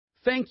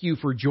Thank you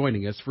for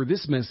joining us for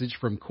this message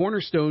from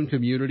Cornerstone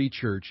Community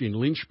Church in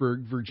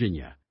Lynchburg,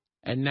 Virginia.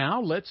 And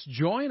now let's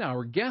join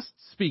our guest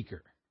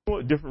speaker.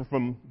 Somewhat different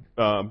from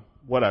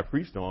what I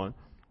preached on,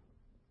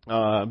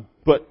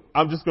 but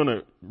I'm just going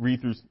to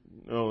read through.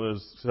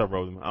 There's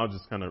several of them. I'll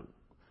just kind of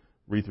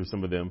read through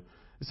some of them.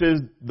 It says,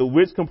 the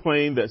witch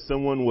complained that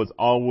someone was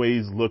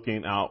always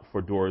looking out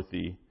for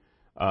Dorothy,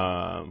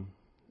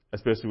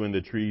 especially when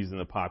the trees in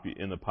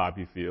the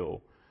poppy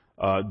field.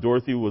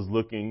 Dorothy was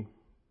looking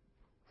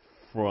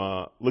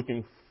for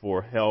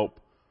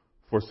help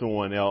for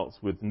someone else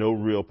with no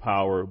real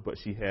power, but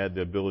she had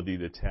the ability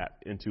to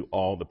tap into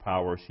all the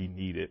power she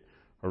needed.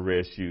 Her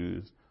red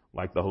shoes,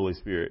 like the Holy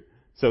Spirit.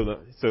 So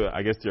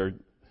I guess they're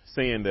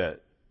saying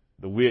that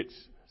the witch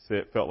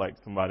felt like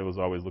somebody was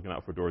always looking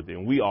out for Dorothy,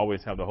 and we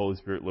always have the Holy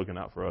Spirit looking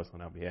out for us on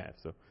our behalf.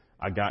 So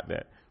I got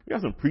that. We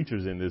got some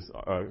preachers in this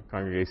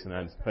congregation.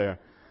 I just play.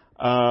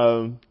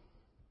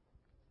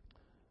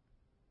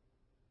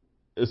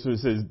 It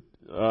says,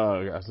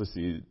 let's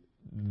see.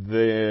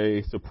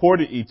 They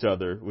supported each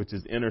other, which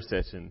is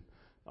intercession,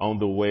 on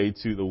the way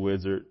to the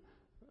wizard.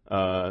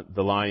 The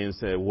lion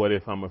said, "What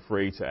if I'm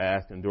afraid to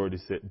ask?" And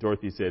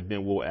Dorothy said,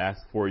 "Then we'll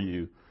ask for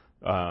you."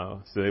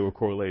 So they were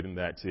correlating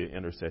that to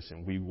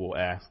intercession. We will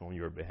ask on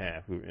your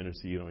behalf. We will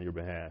intercede on your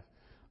behalf.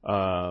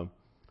 The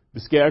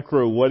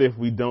scarecrow, "What if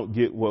we don't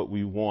get what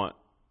we want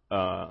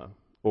or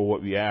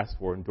what we ask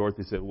for?" And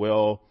Dorothy said,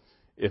 "Well,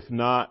 if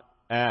not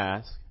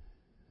ask,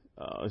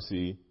 let's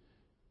see,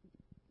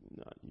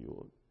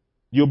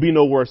 you'll be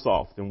no worse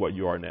off than what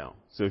you are now.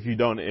 So if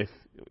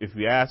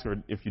we ask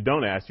or if you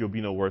don't ask, you'll be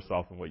no worse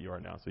off than what you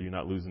are now. So you're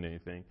not losing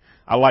anything."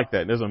 I like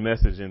that. There's a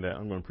message in that.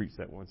 I'm going to preach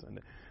that one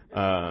Sunday.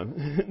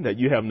 That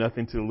you have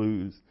nothing to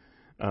lose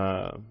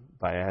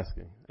by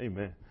asking.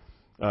 Amen.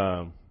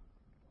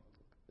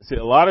 See,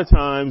 a lot of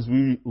times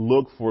we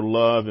look for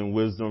love and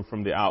wisdom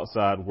from the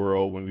outside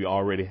world when we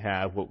already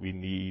have what we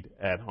need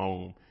at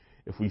home.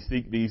 If we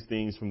seek these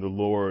things from the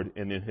Lord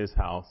and in His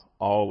house,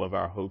 all of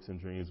our hopes and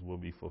dreams will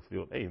be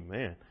fulfilled.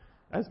 Amen.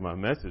 That's my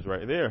message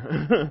right there.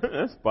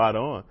 That's spot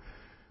on.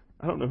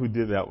 I don't know who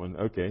did that one.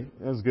 Okay,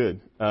 that's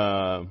good.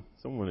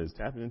 Someone is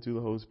tapping into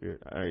the Holy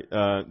Spirit. All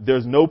right.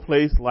 There's no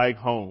place like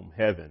home,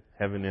 heaven.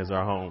 Heaven is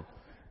our home.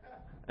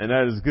 And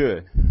that is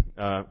good.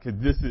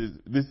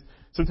 Because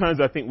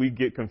sometimes I think we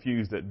get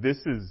confused that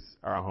this is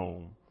our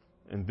home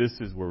and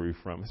this is where we're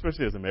from.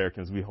 Especially as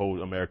Americans, we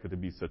hold America to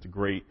be such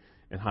great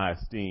and high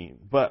esteem.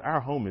 But our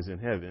home is in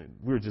heaven.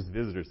 We're just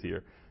visitors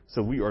here.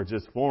 So we are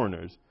just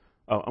foreigners.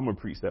 Oh, I'm going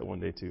to preach that one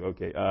day too.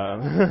 Okay.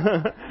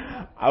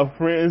 Our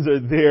friends are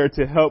there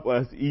to help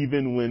us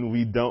even when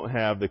we don't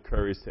have the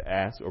courage to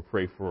ask or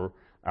pray for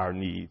our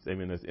needs.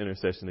 Amen. That's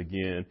intercession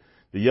again.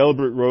 The yellow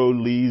brick road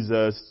leads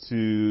us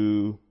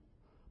to,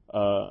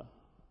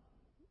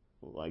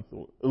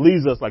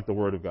 leads us like the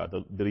Word of God.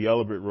 The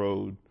yellow brick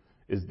road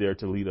is there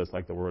to lead us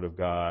like the Word of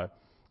God.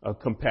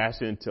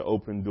 Compassion to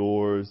open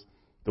doors.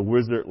 The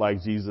wizard,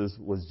 like Jesus,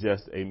 was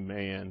just a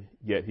man,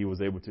 yet he was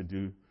able to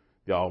do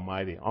the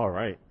Almighty. All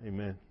right.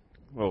 Amen.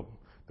 Well,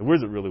 the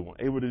wizard really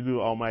wasn't able to do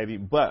the Almighty,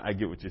 but I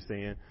get what you're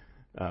saying.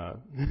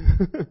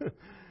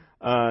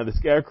 The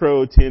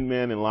scarecrow, Tin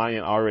Man, and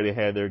lion already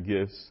had their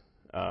gifts,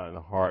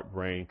 the heart,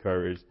 brain,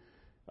 courage,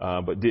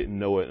 but didn't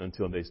know it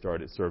until they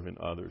started serving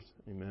others.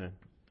 Amen.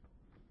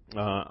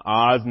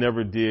 Oz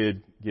never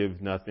did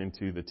give nothing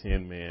to the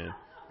Tin Man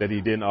that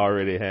he didn't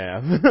already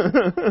have.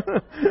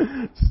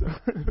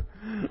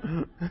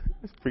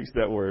 Let's preach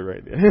that word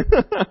right there.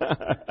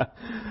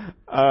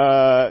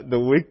 The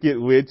wicked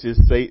witch is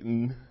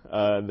Satan.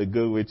 The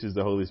good witch is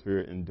the Holy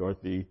Spirit, and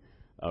Dorothy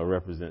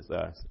represents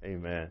us.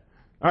 Amen.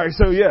 All right,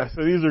 so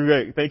these are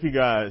great. Thank you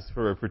guys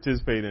for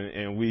participating,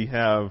 and we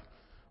have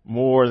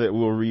more that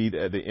we'll read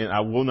at the end. I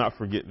will not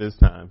forget this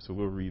time, so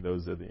we'll read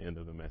those at the end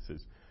of the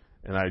message.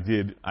 And I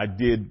did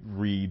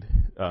read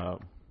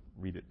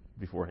it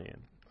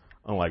beforehand.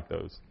 Unlike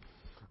those.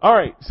 All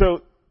right,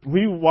 so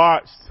we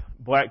watched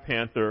Black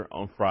Panther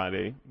on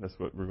Friday. That's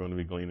what we're going to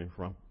be gleaning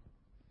from.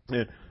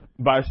 And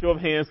by a show of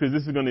hands, because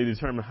this is going to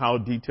determine how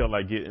detailed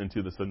I get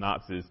into the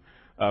synopsis,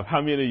 of how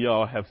many of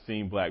y'all have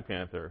seen Black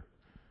Panther?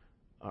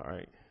 All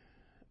right.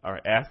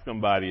 Ask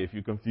somebody. If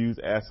you're confused,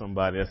 ask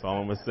somebody. That's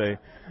all I'm going to say.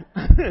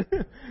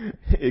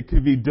 It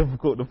could be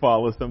difficult to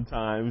follow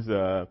sometimes.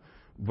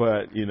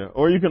 But,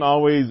 or you can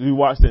we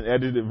watched an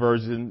edited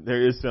version.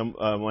 There is some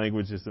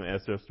language and some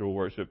ancestral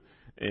worship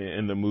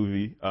in the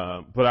movie.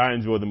 But I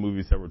enjoyed the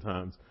movie several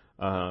times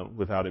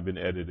without it being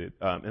edited.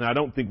 And I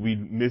don't think we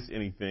missed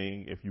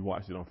anything if you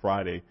watched it on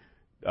Friday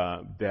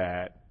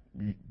that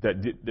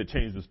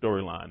changed the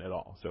storyline at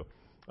all. So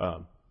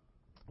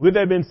with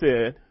that being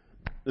said,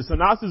 the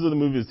synopsis of the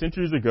movie is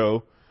centuries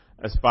ago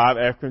as 5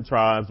 African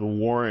tribes were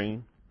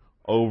warring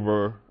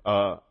over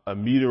a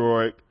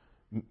meteor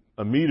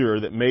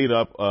that made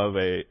up of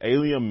a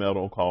alien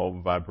metal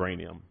called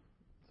vibranium.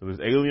 So this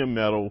alien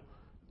metal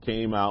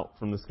came out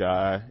from the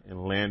sky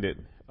and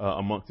landed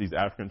amongst these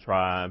African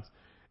tribes,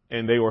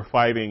 and they were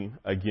fighting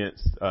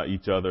against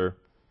each other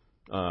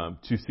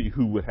to see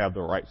who would have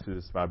the rights to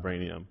this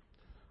vibranium.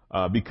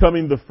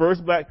 becoming the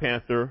first Black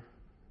Panther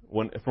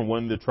from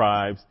one of the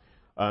tribes.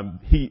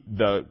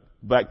 The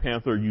Black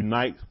Panther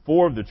unites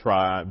 4 of the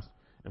tribes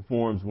and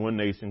forms one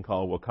nation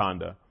called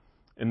Wakanda.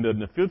 And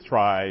the 5th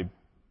tribe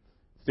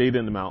stayed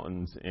in the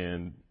mountains,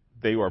 and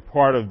they were a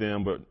part of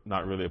them, but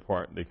not really a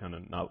part. They kind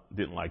of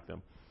didn't like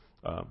them.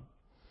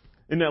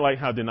 Isn't that like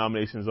how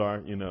denominations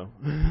are,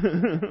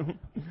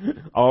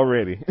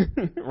 already,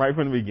 right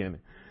from the beginning?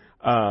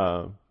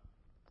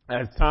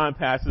 As time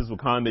passes,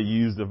 Wakanda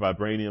used the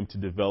vibranium to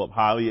develop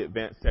highly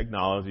advanced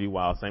technology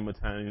while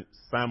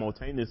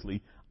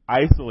simultaneously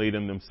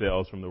isolating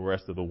themselves from the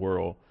rest of the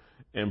world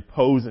and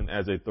posing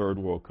as a third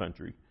world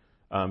country.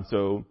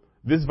 So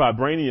this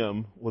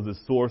vibranium was a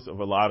source of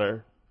a lot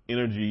of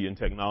energy and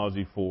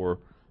technology for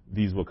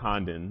these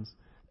Wakandans.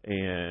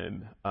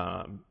 And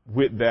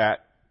with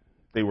that,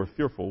 they were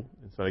fearful,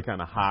 and so they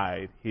kind of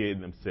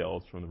hid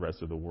themselves from the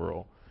rest of the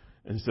world.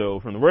 And so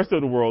from the rest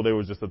of the world, they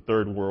were just a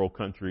third world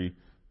country,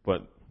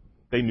 but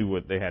they knew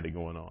what they had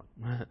going on.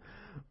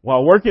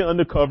 While working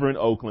undercover in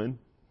Oakland,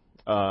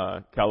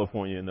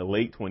 California in the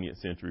late 20th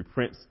century,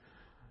 Prince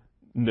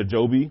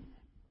Nahobe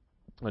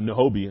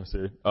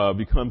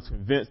becomes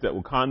convinced that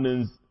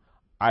Wakandans'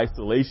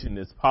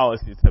 isolationist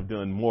policies have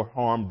done more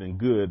harm than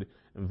good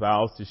and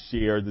vows to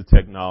share the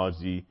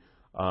technology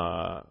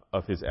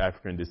of his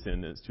African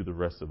descendants to the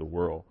rest of the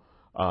world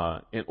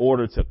in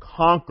order to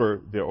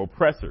conquer their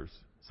oppressors.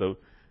 So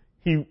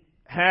he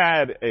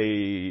had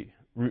a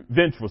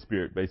vengeful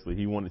spirit, basically.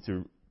 He wanted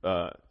to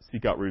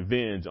seek out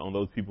revenge on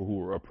those people who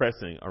were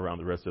oppressing around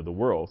the rest of the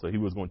world. So he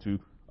was going to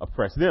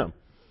oppress them.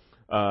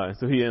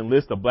 So he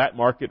enlists a black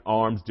market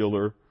arms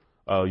dealer,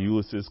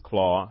 Ulysses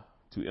Claw,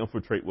 to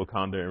infiltrate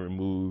Wakanda and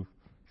remove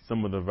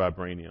some of the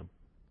vibranium.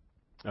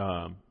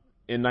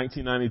 In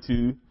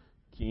 1992,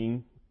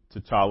 King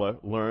T'Challa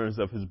learns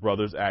of his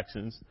brother's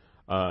actions.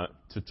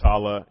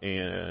 T'Challa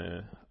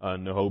and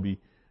Nahobe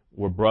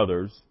were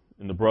brothers,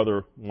 and the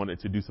brother wanted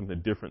to do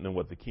something different than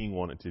what the king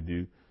wanted to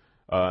do.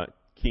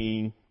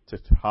 King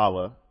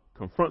T'Challa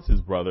confronts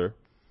his brother,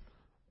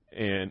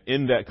 and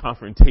in that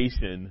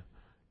confrontation,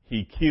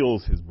 he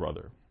kills his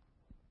brother.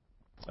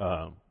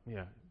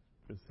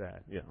 It's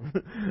sad. Yeah.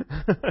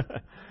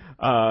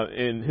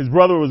 And his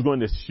brother was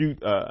going to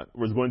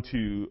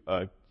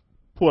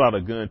pull out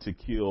a gun to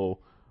kill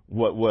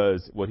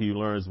what he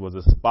learns was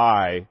a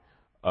spy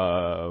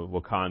of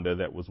Wakanda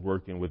that was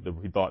working with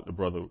he thought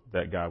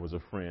that guy was a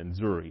friend,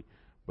 Zuri.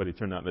 But it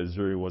turned out that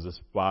Zuri was a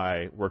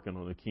spy working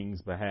on the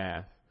king's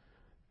behalf.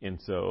 And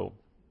so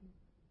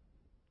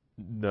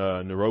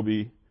the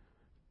Nairobi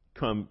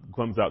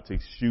comes out to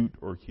shoot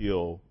or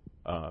kill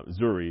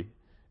Zuri,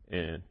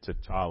 and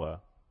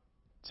T'Chaka,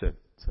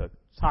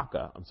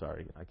 I'm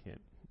sorry, I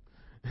can't,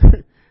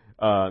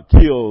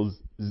 kills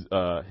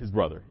his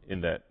brother in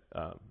that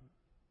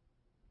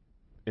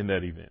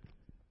event.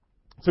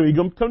 So you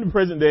come to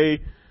present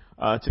day,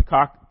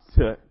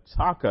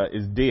 T'Chaka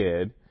is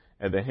dead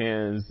at the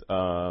hands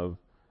of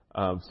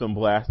some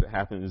blast that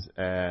happens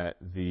at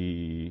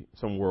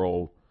some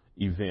world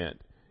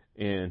event.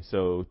 And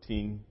so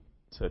King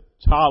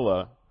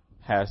T'Challa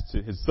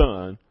his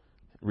son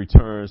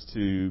returns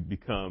to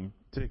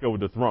take over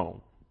the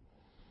throne.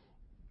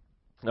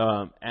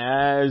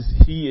 As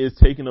he is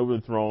taking over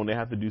the throne, they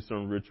have to do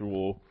some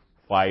ritual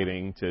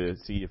fighting to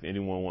see if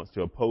anyone wants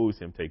to oppose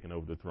him taking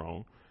over the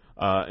throne.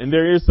 And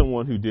there is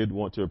someone who did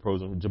want to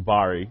oppose him,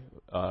 Jabari.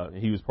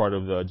 He was part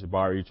of the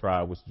Jabari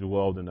tribe, which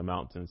dwelled in the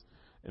mountains.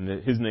 And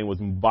his name was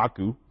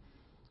M'Baku.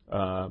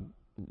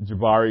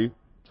 Jabari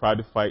tried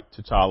to fight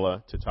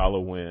T'Challa.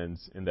 T'Challa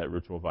wins in that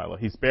ritual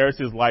violence. He spares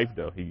his life,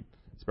 though. He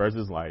spares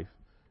his life.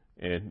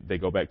 And they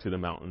go back to the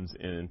mountains,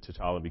 and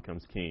T'Challa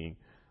becomes king.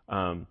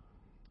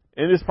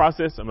 In this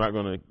process, I'm not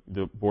going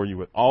to bore you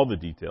with all the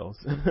details.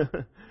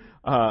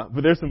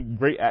 But there's some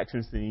great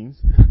action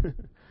scenes.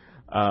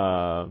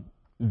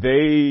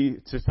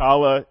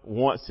 T'Challa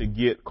wants to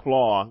get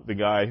Claw, the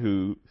guy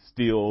who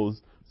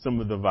steals some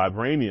of the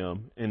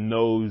vibranium and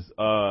knows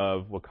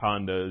of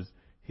Wakanda's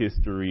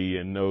history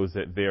and knows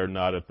that they're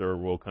not a third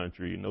world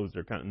country, and knows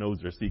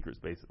their secrets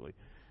basically.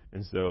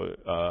 And so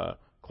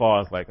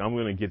Claw's like, I'm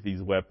going to get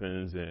these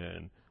weapons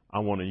and I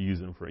want to use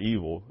them for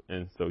evil.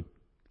 And so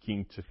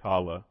King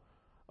T'Challa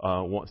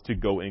wants to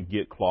go and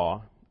get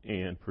Claw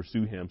and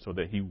pursue him so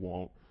that he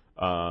won't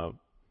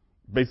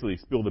basically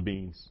spill the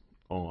beans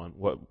on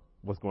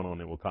what's going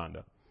on in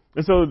Wakanda.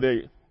 And so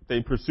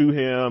they pursue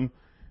him.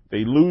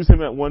 They lose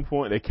him at one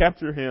point. They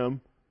capture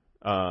him,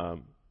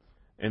 and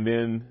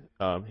then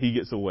he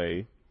gets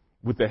away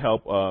with the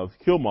help of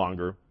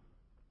Killmonger.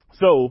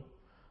 So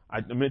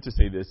I meant to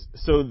say this.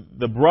 So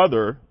the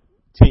brother,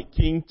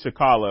 King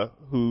T'Chaka,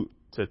 who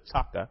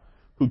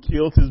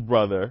killed his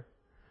brother,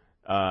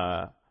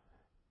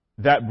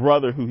 that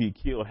brother who he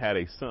killed had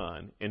a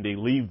son, and they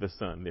leave the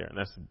son there, and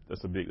that's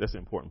an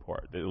important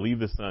part. They leave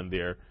the son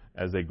there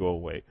as they go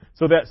away.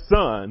 So that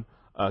son,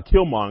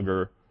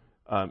 Killmonger,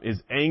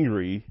 is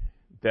angry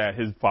that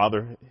his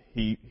father,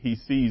 he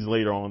sees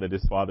later on that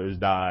his father has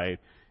died,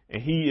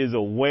 And he is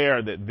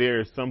aware that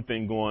there's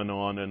something going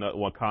on in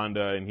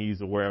Wakanda, and he's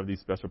aware of these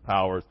special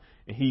powers.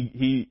 And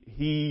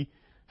he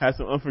has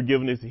some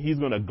unforgiveness, and he's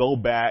going to go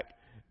back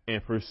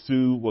and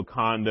pursue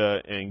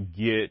Wakanda and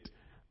get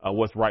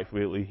what's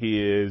rightfully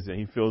his. And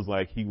he feels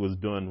like he was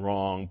done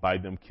wrong by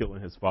them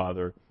killing his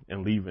father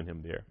and leaving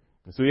him there.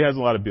 And so he has a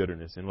lot of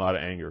bitterness and a lot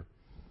of anger,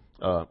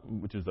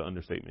 which is the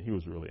understatement. He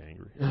was really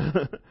angry.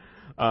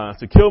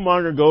 So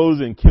Killmonger goes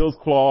and kills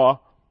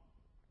Claw,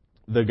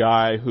 the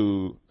guy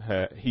who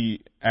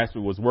he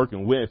actually was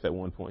working with at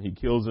one point. He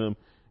kills him,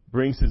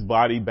 brings his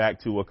body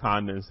back to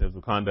Wakanda and says,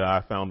 Wakanda,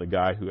 I found the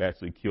guy who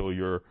actually killed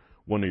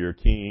one of your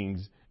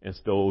kings and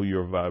stole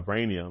your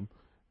vibranium.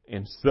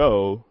 And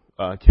so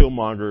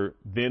Killmonger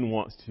then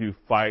wants to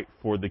fight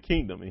for the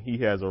kingdom, and he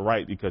has a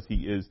right because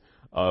he is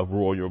of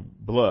royal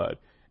blood.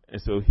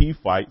 And so he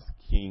fights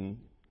King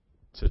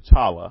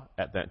T'Challa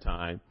at that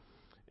time,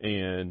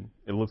 and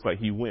it looks like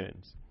he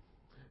wins.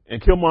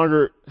 And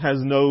Killmonger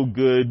has no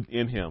good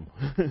in him.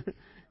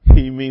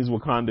 He means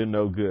Wakanda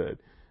no good.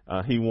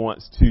 He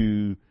wants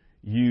to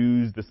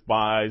use the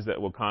spies that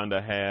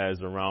Wakanda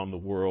has around the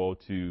world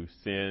to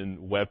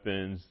send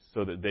weapons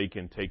so that they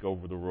can take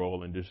over the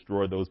world and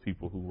destroy those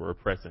people who were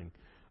oppressing,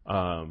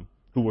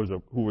 who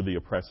were the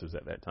oppressors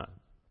at that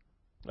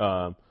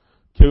time.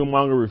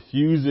 Killmonger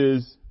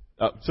refuses.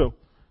 So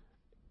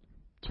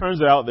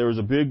turns out there was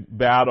a big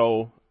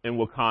battle in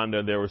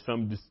Wakanda. There were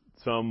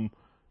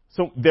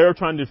they're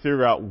trying to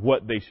figure out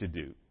what they should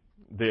do.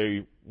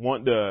 They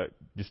want to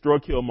destroy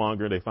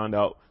Killmonger. They find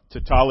out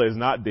T'Challa is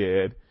not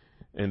dead,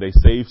 and they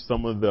save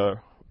some of the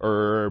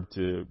herb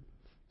to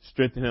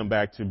strengthen him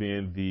back to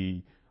being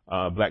the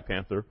Black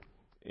Panther.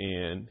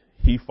 And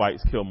he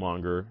fights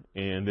Killmonger,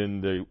 and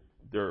then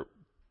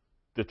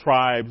the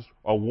tribes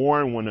are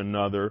warring one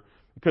another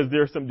because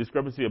there's some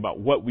discrepancy about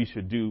what we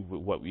should do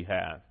with what we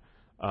have.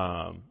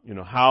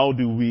 How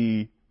do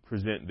we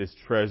present this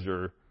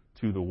treasure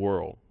to the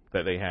world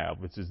that they have,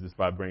 which is this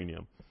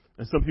vibranium?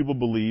 And some people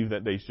believe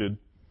that they should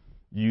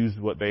use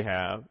what they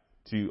have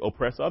to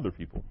oppress other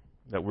people,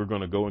 that we're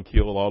going to go and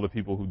kill all the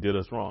people who did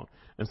us wrong.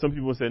 And some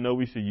people say, no,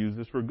 we should use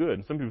this for good.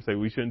 And some people say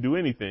we shouldn't do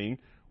anything.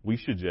 We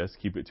should just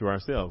keep it to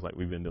ourselves like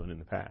we've been doing in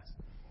the past.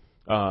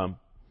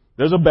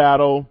 There's a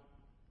battle.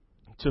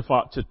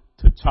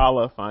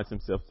 T'Challa finds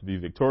himself to be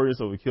victorious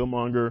over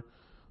Killmonger.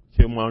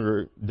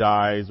 Killmonger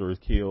dies or is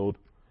killed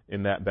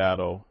in that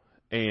battle.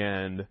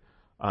 And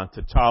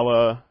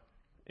T'Challa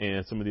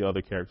and some of the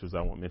other characters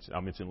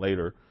I'll mention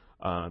later,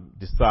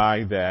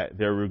 decide that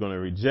they were going to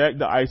reject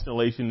the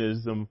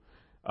isolationism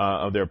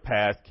of their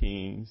past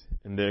kings,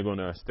 and they're going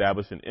to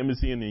establish an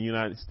embassy in the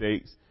United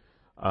States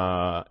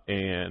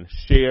and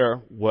share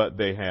what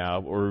they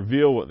have or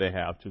reveal what they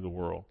have to the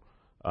world.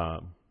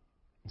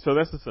 So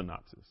that's the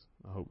synopsis.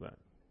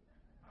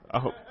 I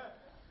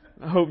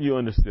hope you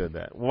understood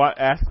that.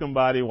 Ask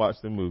somebody, watch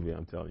the movie.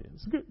 I'm telling you,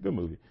 it's a good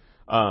movie.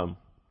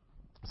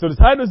 So the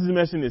title of this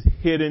message is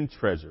Hidden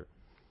Treasure.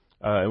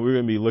 And we're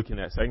going to be looking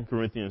at 2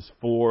 Corinthians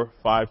 4,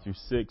 5 through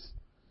 6.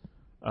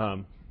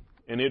 And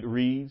it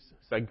reads,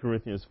 2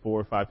 Corinthians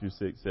 4, 5 through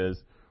 6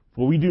 says,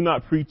 For we do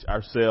not preach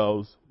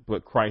ourselves,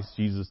 but Christ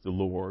Jesus the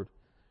Lord,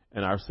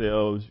 and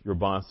ourselves your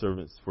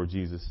bondservants for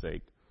Jesus'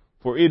 sake.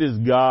 For it is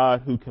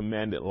God who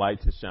commanded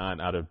light to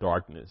shine out of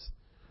darkness,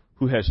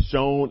 who has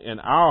shown in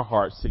our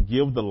hearts to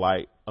give the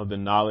light of the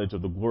knowledge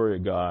of the glory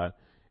of God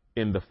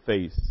in the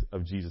face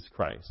of Jesus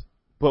Christ.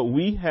 But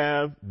we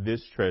have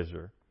this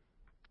treasure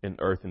in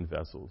earthen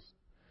vessels,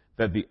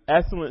 that the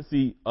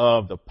excellency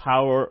of the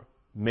power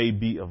may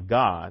be of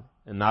God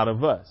and not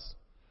of us.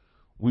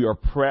 We are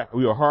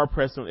hard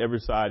pressed on every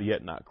side,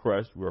 yet not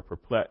crushed. We are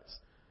perplexed,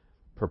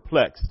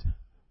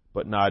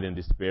 but not in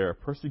despair,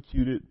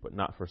 persecuted, but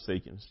not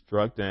forsaken,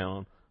 struck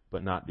down,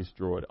 but not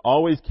destroyed.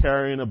 Always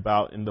carrying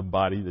about in the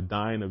body the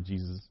dying of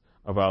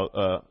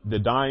the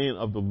dying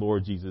of the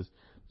Lord Jesus,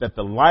 that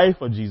the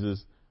life of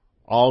Jesus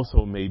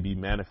also may be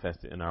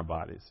manifested in our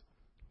bodies.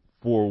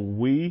 For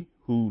we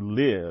who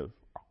live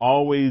are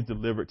always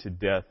delivered to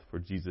death for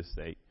Jesus'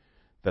 sake,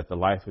 that the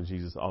life of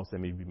Jesus also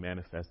may be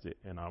manifested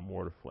in our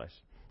mortal flesh.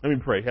 Let me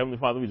pray. Heavenly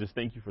Father, we just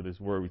thank you for this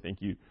word. We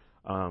thank you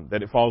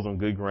that it falls on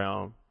good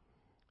ground.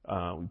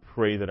 We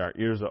pray that our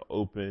ears are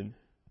open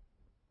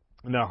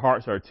and our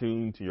hearts are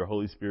tuned to your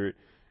Holy Spirit,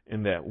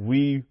 and that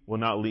we will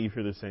not leave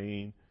here the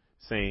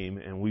same,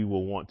 and we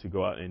will want to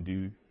go out and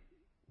do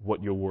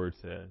what your word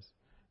says,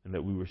 and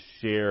that we will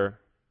share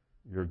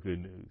your good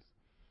news.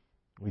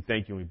 We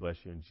thank you and we bless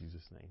you in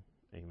Jesus' name.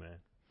 Amen.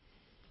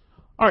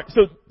 All right,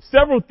 so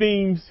several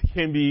themes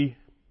can be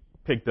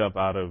picked up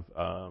out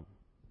of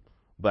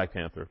Black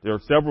Panther. There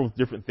are several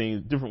different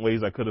things, different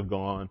ways I could have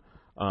gone,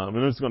 and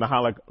I'm just going to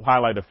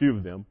highlight a few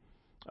of them,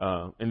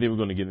 and then we're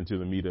going to get into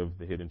the meat of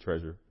the hidden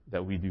treasure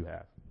that we do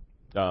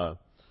have.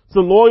 So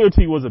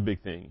loyalty was a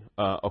big thing.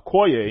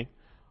 Okoye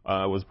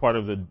was part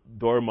of the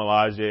Dora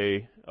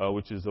Milaje,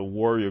 which is a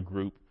warrior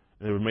group,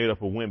 and they were made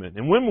up of women.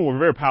 And women were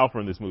very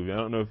powerful in this movie. I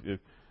don't know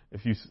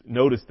if you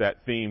noticed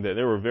that theme, that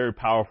there were very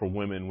powerful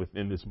women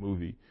within this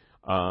movie.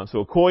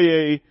 So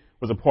Okoye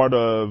was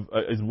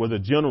a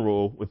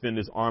general within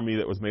this army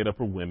that was made up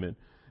of women.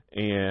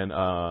 And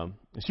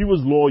she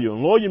was loyal.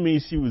 And loyal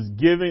means she was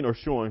giving or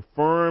showing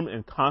firm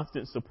and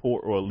constant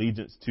support or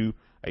allegiance to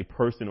a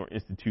person or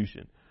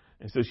institution.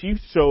 And so she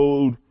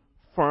showed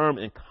firm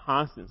and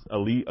constant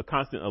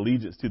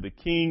allegiance to the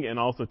king and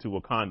also to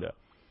Wakanda.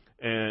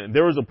 And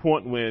there was a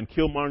point when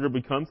Killmonger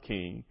becomes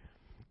king,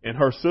 and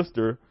her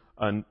sister,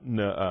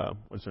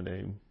 what's her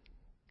name?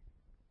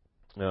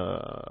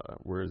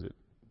 Where is it?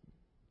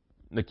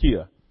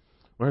 Nakia.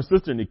 When her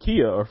sister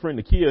Nakia, or friend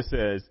Nakia,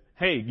 says,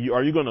 "Hey,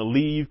 are you going to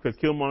leave because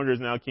Killmonger is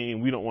now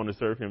king? We don't want to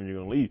serve him, and you're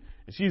going to leave."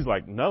 And she's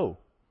like, "No,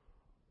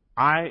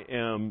 I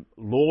am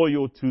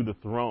loyal to the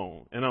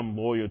throne, and I'm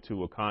loyal to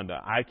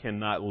Wakanda. I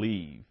cannot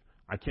leave.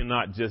 I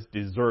cannot just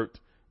desert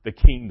the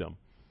kingdom.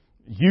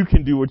 You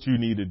can do what you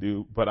need to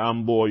do, but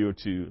I'm loyal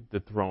to the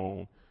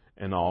throne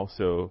and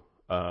also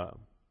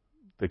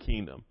the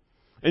kingdom."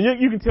 And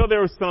you can tell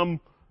there was some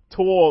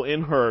toil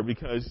in her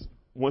because,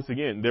 once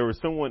again, there was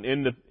someone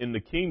in the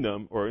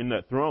kingdom or in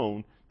that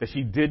throne that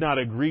she did not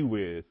agree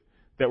with,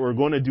 that were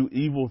going to do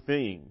evil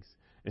things.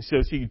 And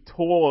so she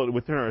toiled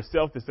within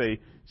herself to say,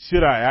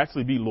 should I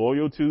actually be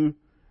loyal to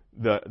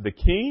the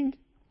king?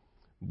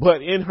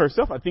 But in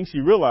herself, I think she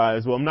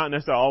realized, well, I'm not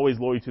necessarily always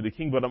loyal to the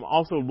king, but I'm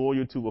also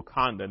loyal to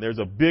Wakanda. There's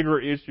a bigger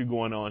issue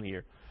going on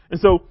here. And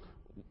so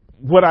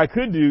what I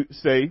could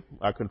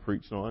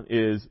preach on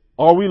is,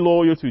 are we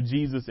loyal to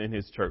Jesus and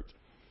his church?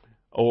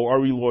 Or are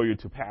we loyal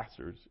to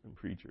pastors and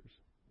preachers?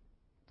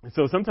 And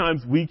so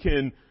sometimes we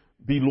can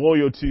be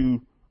loyal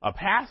to a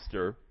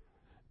pastor,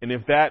 and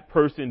if that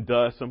person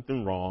does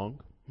something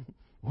wrong,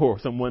 or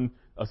someone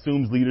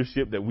assumes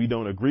leadership that we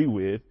don't agree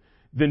with,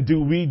 then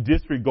do we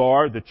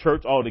disregard the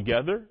church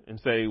altogether and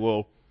say,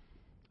 well,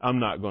 I'm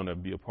not going to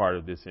be a part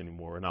of this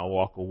anymore, and I'll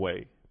walk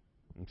away?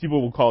 And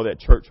people will call that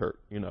church hurt.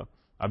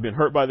 I've been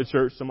hurt by the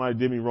church. Somebody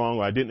did me wrong,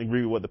 or I didn't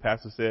agree with what the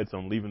pastor said, so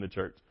I'm leaving the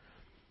church.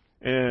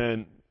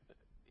 And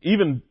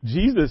even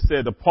Jesus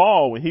said to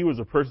Paul, when he was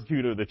a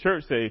persecutor of the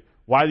church, say,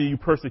 why do you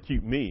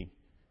persecute me?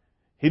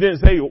 He didn't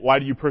say, why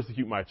do you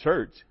persecute my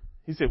church?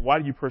 He said, why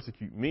do you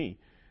persecute me?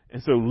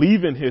 And so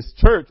leaving his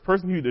church,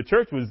 persecuting the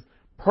church, was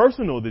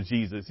personal to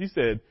Jesus. He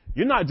said,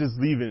 you're not just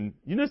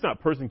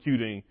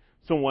persecuting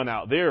someone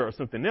out there or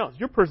something else.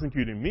 You're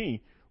persecuting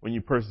me when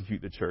you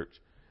persecute the church.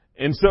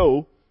 And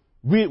so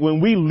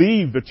when we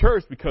leave the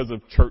church because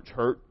of church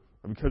hurt,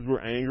 or because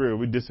we're angry, or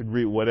we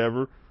disagree with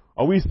whatever,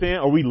 are we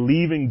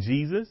leaving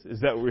Jesus? Is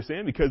that what we're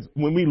saying? Because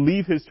when we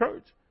leave his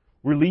church,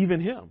 we're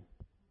leaving him.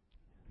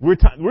 We're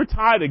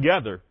tied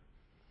together.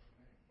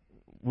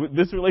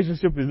 This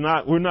relationship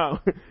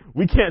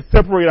we can't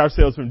separate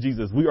ourselves from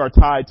Jesus. We are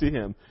tied to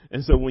him.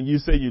 And so when you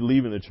say you're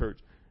leaving the church,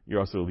 you're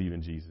also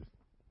leaving Jesus.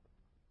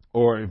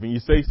 Or if you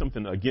say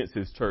something against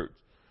his church,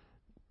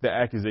 the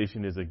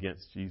accusation is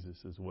against Jesus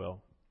as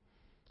well.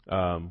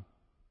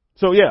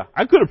 So yeah,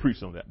 I could have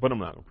preached on that, but I'm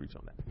not going to preach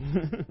on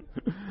that.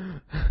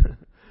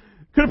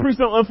 Could have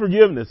preached on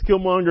unforgiveness.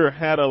 Killmonger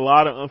had a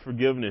lot of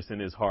unforgiveness in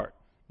his heart,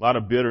 a lot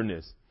of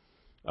bitterness.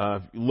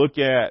 If you look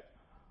at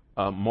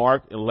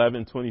Mark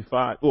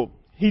 11:25, well,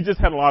 he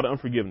just had a lot of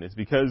unforgiveness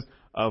because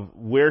of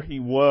where he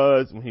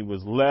was when he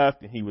was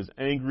left, and he was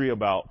angry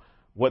about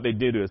what they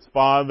did to his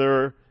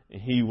father, and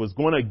he was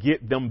going to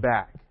get them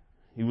back.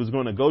 He was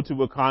going to go to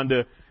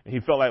Wakanda, and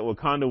he felt like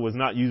Wakanda was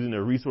not using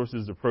their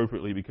resources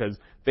appropriately because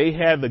they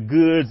had the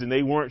goods and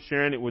they weren't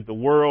sharing it with the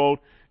world,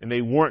 and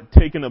they weren't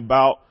taking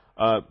about,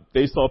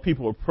 they saw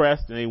people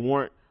oppressed and they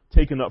weren't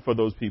taking up for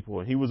those people,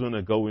 and he was going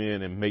to go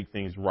in and make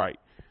things right,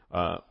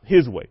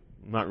 his way.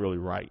 Not really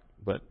right,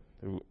 but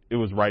it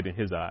was right in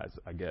his eyes,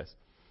 I guess.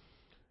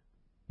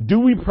 Do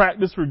we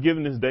practice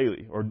forgiveness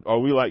daily, or are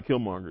we like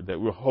Killmonger, that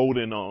we're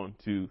holding on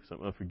to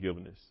some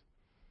unforgiveness?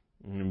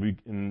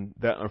 And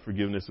that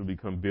unforgiveness will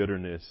become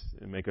bitterness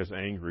and make us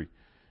angry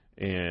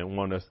and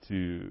want us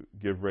to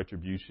give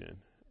retribution.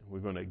 We're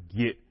going to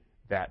get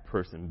that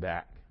person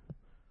back.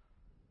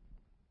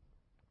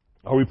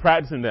 Are we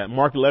practicing that?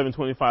 Mark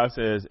 11:25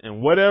 says,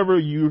 and whatever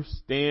you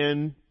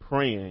stand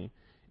praying,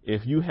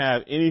 if you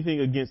have anything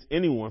against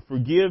anyone,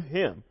 forgive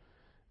him,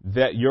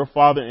 that your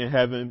Father in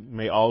heaven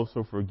may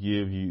also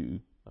forgive you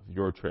of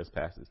your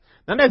trespasses.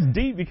 Now that's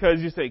deep, because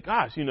you say,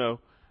 gosh,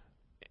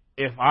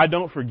 if I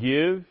don't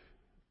forgive,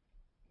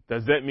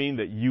 does that mean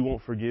that you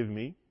won't forgive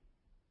me?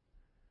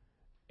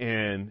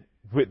 And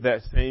with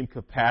that same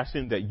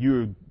compassion that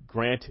you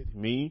granted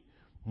me,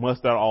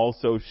 must I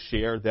also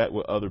share that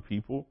with other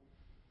people?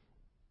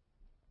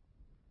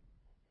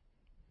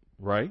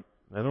 Right?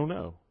 I don't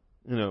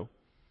know.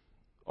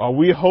 Are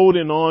we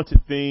holding on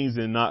to things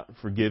and not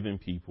forgiving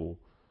people?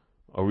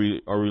 Are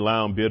we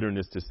allowing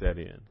bitterness to set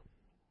in?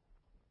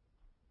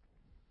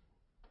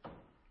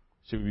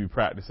 Should we be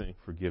practicing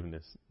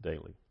forgiveness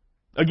daily?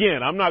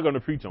 Again, I'm not going to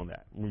preach on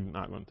that. We're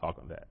not going to talk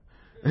on that.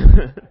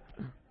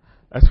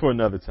 That's for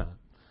another time.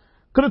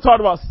 Could have talked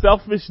about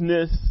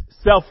selflessness,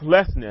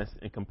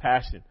 and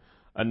compassion.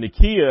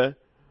 Nakia,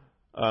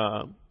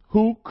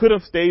 who could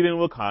have stayed in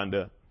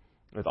Wakanda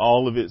with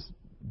all of its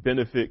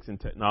benefits and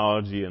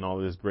technology and all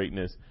of this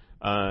greatness,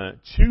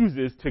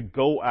 chooses to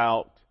go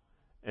out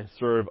and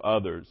serve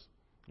others,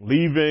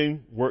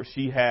 leaving what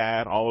she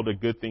had, all the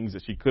good things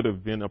that she could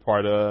have been a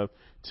part of,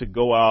 to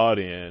go out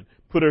and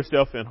put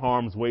herself in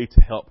harm's way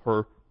to help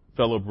her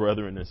fellow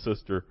brethren and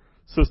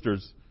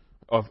sisters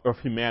of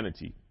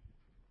humanity.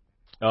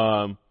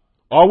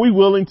 Are we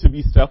willing to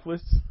be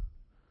selfless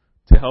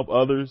to help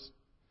others?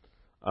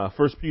 1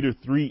 Peter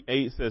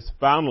 3:8 says,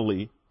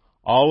 "Finally,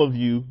 all of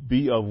you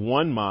be of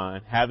one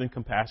mind, having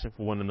compassion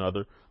for one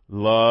another,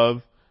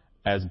 love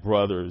as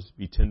brothers,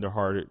 be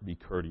tenderhearted, be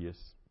courteous."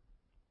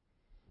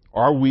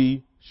 Are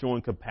we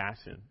showing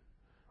compassion?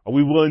 Are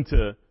we willing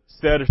to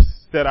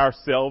set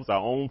ourselves,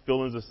 our own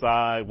feelings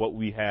aside, what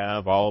we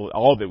have,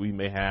 all that we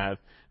may have,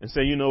 and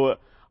say, you know what,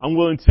 I'm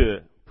willing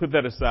to put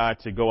that aside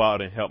to go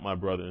out and help my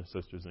brothers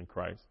and sisters in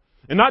Christ.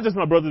 And not just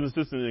my brothers and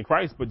sisters in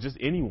Christ, but just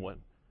anyone,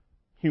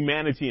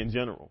 humanity in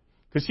general.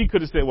 Because she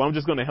could have said, well, I'm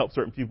just going to help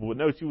certain people. But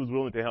no, she was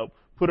willing to help,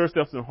 put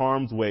herself in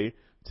harm's way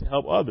to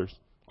help others.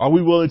 Are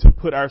we willing to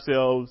put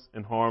ourselves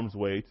in harm's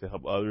way to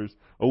help others?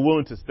 Are we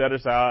willing to set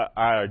aside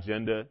our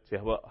agenda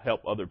to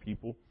help other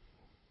people?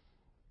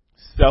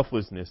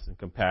 Selflessness and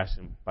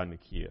compassion by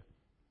Nakia.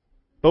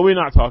 But we're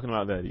not talking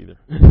about that either.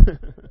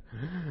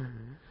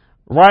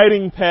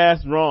 Righting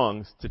past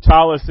wrongs.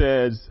 T'Challa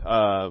says,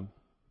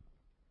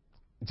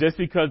 just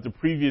because the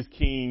previous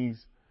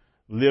kings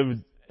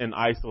lived in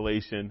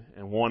isolation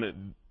and wanted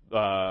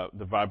the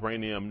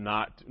vibranium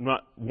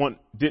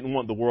didn't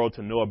want the world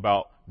to know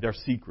about their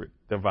secret,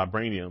 their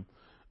vibranium,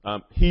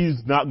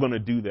 he's not going to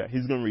do that.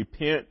 He's going to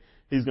repent.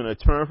 He's going to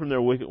turn from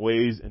their wicked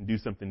ways and do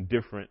something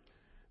different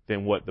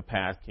than what the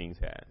past kings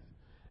had.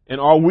 And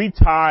are we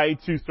tied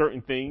to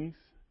certain things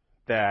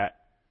that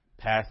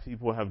past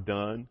people have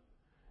done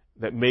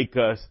that make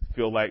us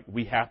feel like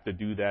we have to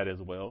do that as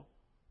well?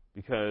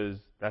 Because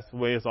that's the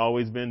way it's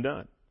always been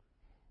done.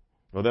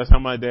 Well, that's how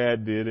my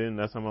dad did it, and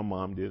that's how my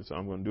mom did it, so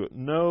I'm going to do it.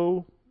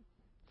 No.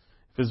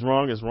 If it's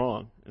wrong, it's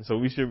wrong. And so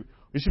we should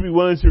be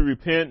willing to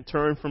repent,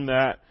 turn from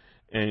that,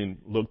 and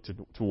look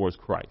towards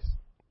Christ.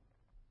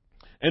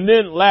 And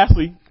then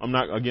lastly, I'm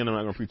not going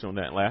to preach on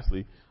that.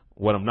 Lastly,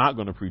 what I'm not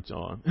going to preach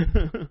on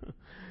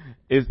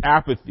is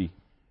apathy.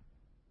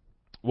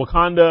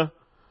 Wakanda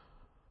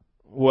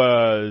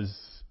was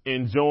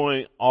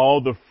enjoying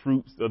all the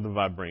fruits of the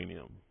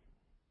vibranium.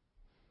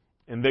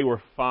 And they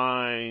were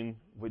fine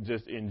with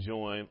just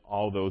enjoying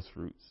all those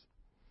fruits.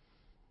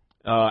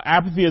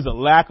 Apathy is a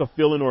lack of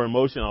feeling or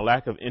emotion, a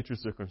lack of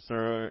interest or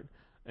concern,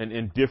 and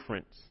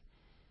indifference.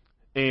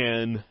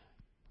 And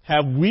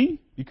have we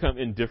become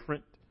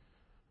indifferent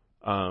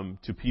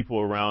to people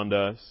around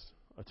us,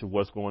 or to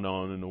what's going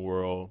on in the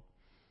world?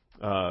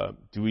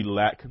 Do we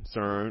lack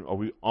concern? Are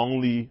we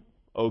only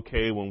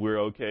okay when we're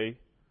okay?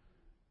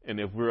 And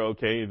if we're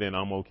okay, then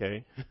I'm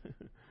okay.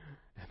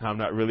 And I'm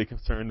not really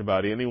concerned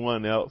about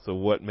anyone else or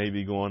what may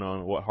be going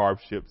on, what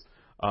hardships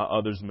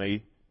others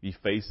may be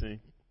facing.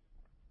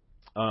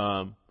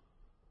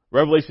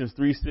 Revelations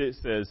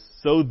 3:6 says,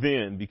 "So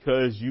then,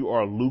 because you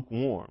are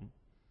lukewarm,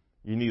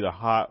 you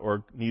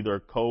neither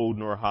cold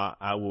nor hot,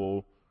 I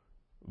will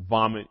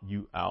vomit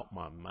you out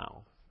my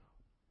mouth."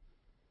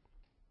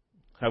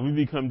 Have we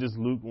become just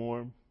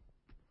lukewarm?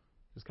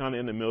 Just kind of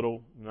in the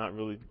middle.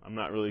 I'm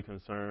not really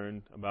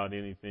concerned about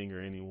anything or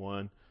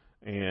anyone.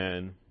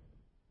 And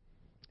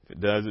if it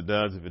does, it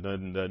does. If it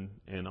doesn't, it doesn't.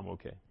 And I'm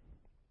okay.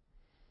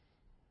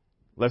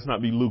 Let's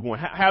not be lukewarm.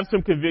 Have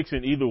some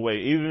conviction either way.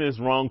 Even if it's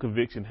wrong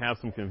conviction, have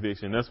some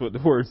conviction. That's what the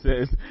word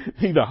says.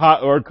 Either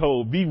hot or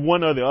cold. Be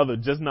one or the other.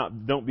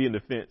 Don't be in the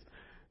fence.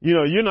 You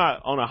know, you're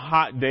not on a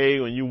hot day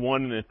when you're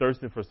wanting and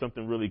thirsting for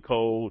something really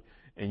cold,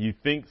 and you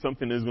think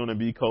something is going to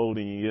be cold,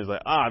 and you're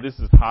like, this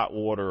is hot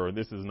water, or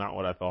this is not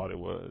what I thought it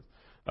was.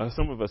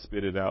 Some of us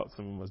spit it out,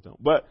 some of us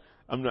don't. But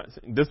I'm not.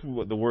 This is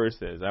what the word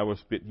says. I will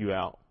spit you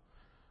out.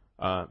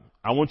 I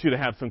want you to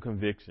have some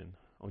conviction.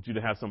 I want you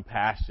to have some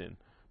passion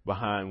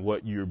behind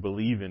what you're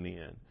believing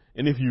in.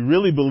 And if you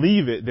really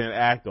believe it, then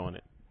act on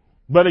it.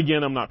 But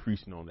again, I'm not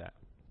preaching on that.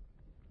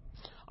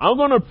 I'm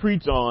going to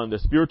preach on the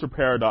spiritual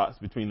paradox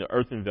between the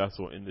earthen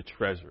vessel and the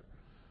treasure.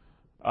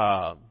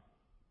 Some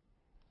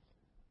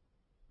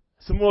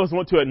of us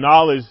want to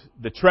acknowledge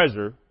the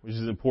treasure, which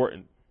is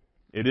important.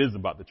 It is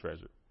about the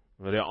treasure.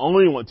 But they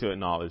only want to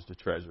acknowledge the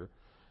treasure.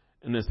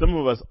 And then some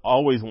of us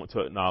always want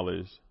to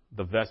acknowledge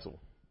the vessel.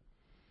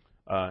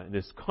 And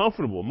it's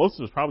comfortable. Most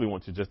of us probably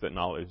want to just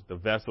acknowledge the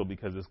vessel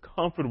because it's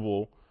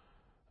comfortable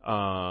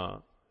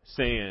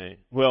saying,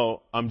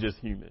 well, I'm just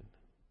human.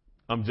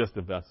 I'm just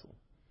a vessel.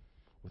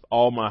 With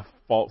all my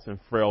faults and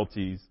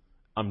frailties,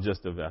 I'm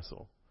just a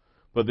vessel.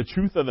 But the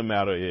truth of the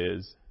matter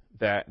is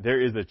that there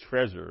is a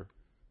treasure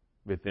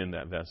within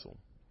that vessel.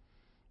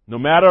 No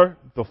matter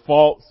the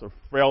faults or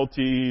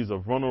frailties or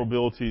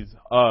vulnerabilities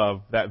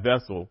of that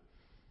vessel,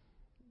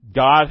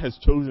 God has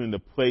chosen to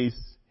place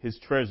his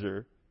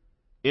treasure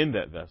in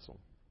that vessel.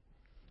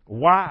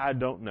 Why? I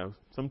don't know.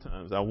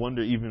 Sometimes I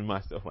wonder even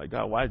myself, like,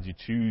 God, why did you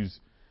choose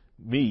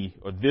me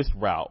or this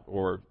route?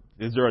 Or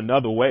is there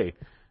another way,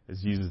 as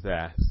Jesus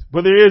asked?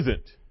 But there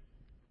isn't.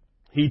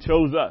 He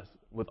chose us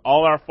with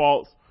all our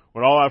faults,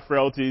 with all our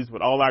frailties,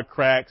 with all our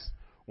cracks,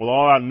 with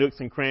all our nooks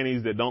and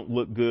crannies that don't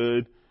look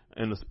good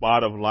in the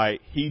spot of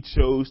light, he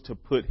chose to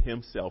put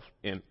himself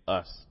in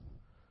us.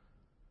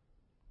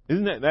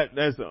 Isn't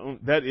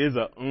that is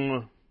a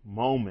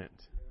moment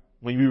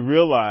when you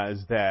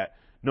realize that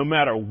no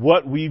matter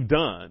what we've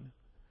done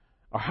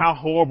or how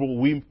horrible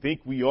we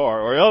think we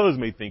are or others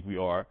may think we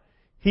are,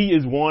 he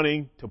is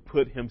wanting to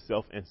put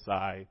himself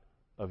inside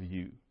of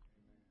you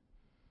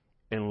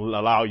and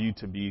allow you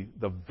to be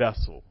the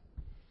vessel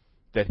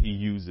that he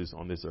uses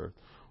on this earth.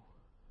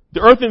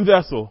 The earthen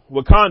vessel,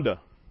 Wakanda,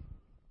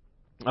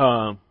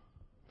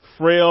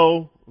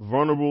 frail,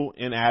 vulnerable,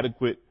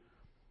 inadequate.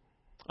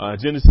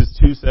 Genesis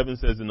 2:7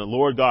 says, "And the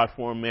Lord God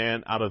formed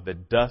man out of the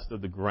dust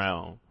of the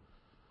ground."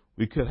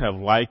 We could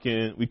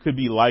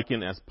be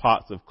likened as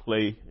pots of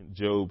clay in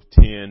Job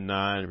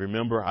 10:9.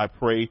 "Remember, I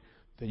pray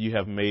that you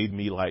have made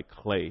me like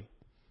clay."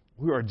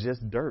 We are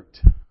just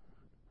dirt.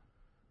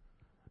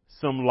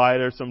 Some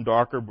lighter, some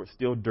darker, but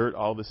still dirt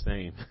all the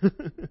same.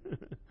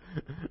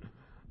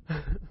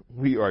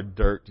 We are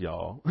dirt,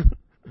 y'all.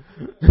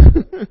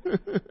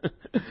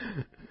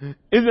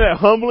 Isn't that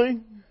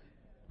humbling?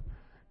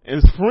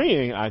 It's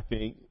freeing, I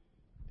think,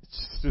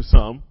 to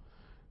some,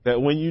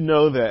 that when you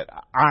know that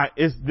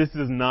it's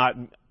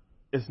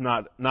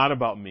not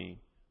about me.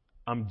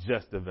 I'm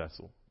just a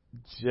vessel.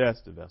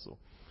 Just a vessel.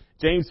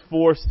 James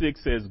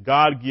 4:6 says,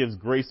 God gives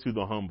grace to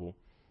the humble.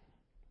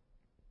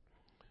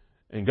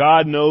 And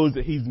God knows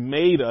that he's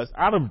made us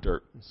out of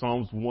dirt.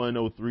 Psalms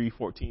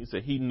 103:14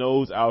 says he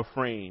knows our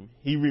frame.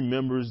 He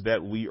remembers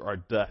that we are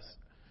dust.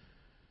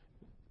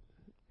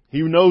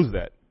 He knows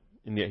that,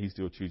 and yet he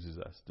still chooses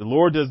us. The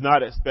Lord does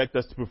not expect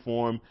us to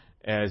perform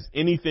as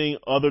anything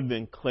other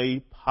than clay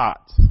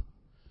pots.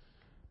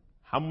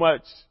 How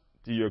much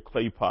do your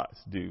clay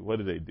pots do? What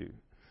do?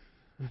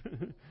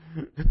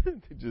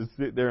 They just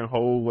sit there and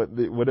hold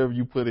whatever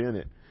you put in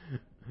it.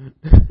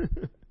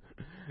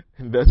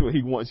 And that's what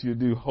he wants you to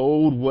do.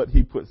 Hold what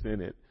he puts in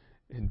it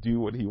and do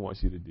what he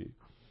wants you to do.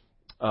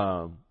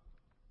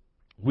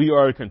 We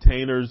are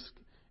containers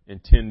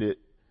intended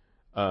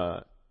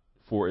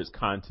for its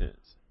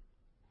contents.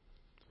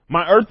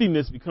 My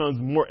earthiness becomes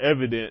more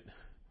evident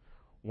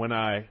when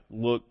I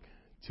look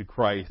to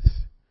Christ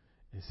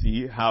and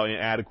see how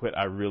inadequate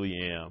I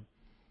really am,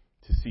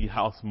 to see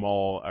how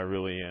small I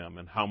really am,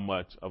 and how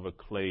much of a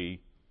clay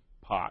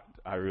pot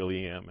I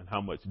really am, and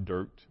how much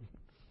dirt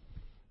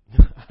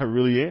I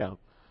really am.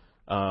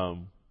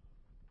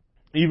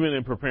 Even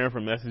in preparing for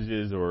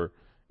messages, or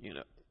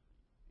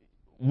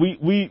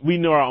we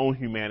know our own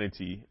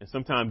humanity, and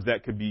sometimes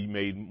that could be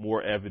made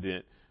more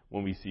evident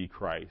when we see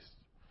Christ,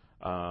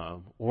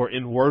 or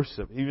in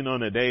worship. Even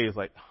on a day, it's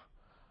like,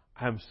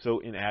 I'm so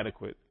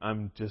inadequate.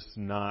 I'm just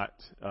not.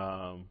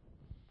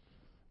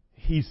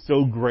 He's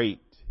so great,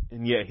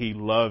 and yet he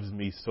loves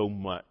me so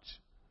much,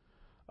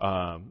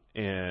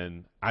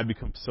 and I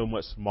become so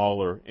much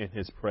smaller in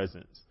his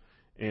presence.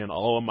 And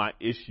all of my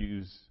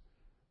issues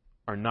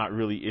are not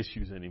really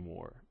issues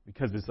anymore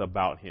because it's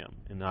about him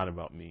and not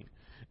about me.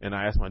 And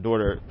I asked my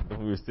daughter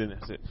when we were sitting,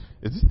 I said,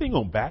 "Is this thing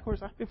on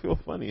backwards? I can feel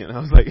funny." And I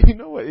was like, you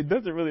know what? It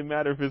doesn't really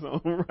matter if it's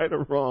on right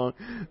or wrong,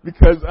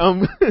 because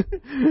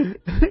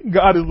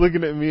God is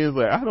looking at me and is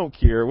like, I don't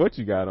care what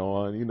you got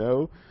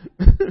on,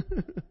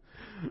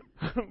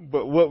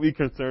 But what we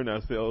concern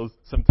ourselves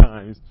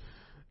sometimes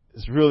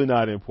is really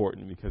not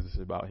important, because it's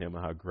about him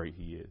and how great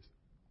he is.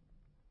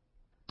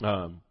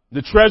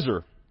 The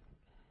treasure,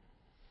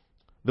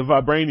 the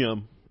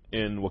vibranium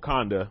in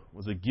Wakanda,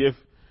 was a gift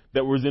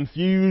that was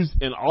infused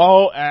in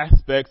all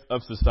aspects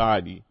of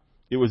society.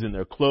 It was in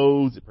their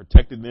clothes. It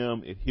protected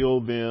them. It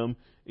healed them.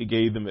 It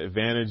gave them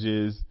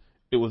advantages.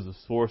 It was the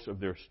source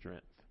of their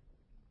strength.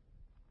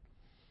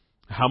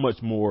 How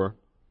much more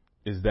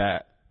is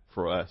that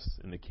for us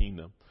in the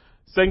kingdom?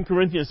 2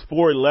 Corinthians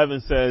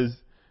 4:11 says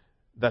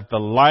that the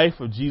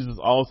life of Jesus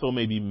also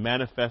may be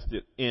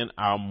manifested in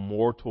our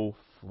mortal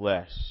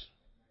flesh.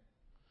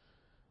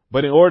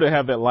 But in order to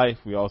have that life,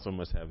 we also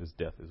must have his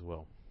death as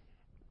well.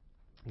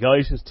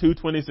 Galatians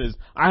 2:20 says,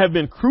 I have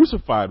been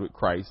crucified with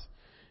Christ.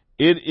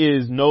 It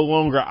is no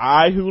longer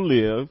I who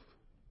live,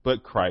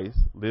 but Christ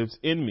lives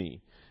in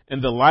me.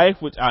 And the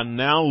life which I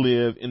now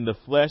live in the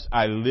flesh,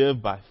 I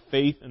live by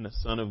faith in the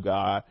Son of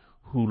God,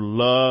 who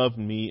loved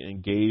me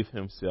and gave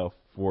himself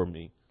for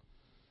me.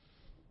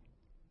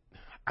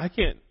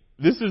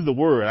 This is the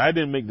word. I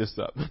didn't make this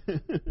up.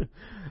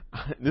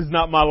 This is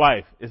not my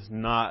life. It's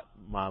not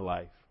my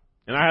life.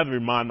 And I have to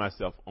remind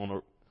myself on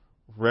a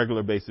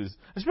regular basis,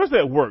 especially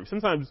at work.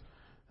 Sometimes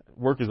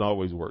work is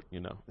always work,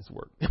 it's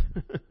work.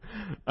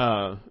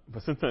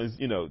 But sometimes,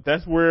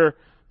 that's where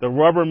the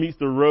rubber meets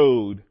the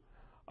road.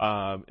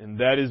 And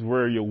that is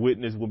where your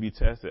witness will be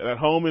tested, at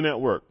home and at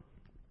work.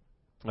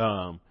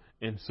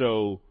 And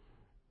so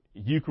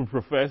you can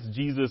profess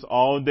Jesus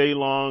all day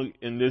long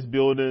in this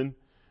building,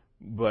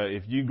 but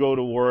if you go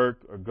to work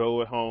or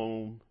go at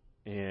home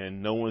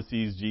and no one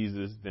sees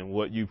Jesus, then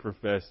what you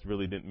professed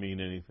really didn't mean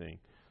anything.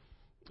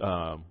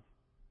 And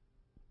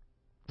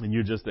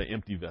you're just an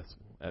empty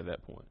vessel at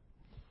that point.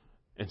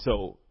 And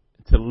so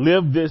to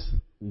live this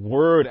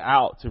word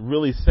out, to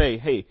really say,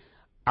 hey,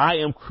 I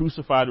am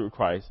crucified with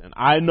Christ, and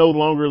I no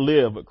longer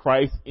live, but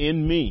Christ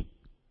in me.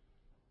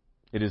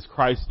 It is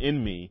Christ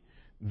in me.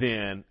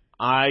 Then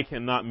I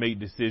cannot make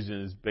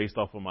decisions based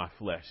off of my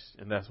flesh.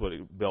 And that's what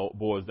it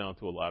boils down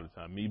to a lot of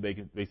time. Me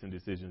basing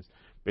decisions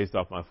based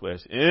off my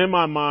flesh. In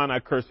my mind, I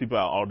curse people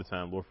out all the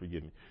time. Lord,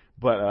 forgive me.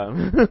 But,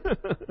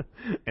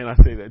 and I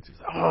say that too.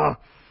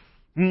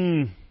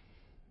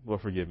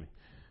 Lord, forgive me.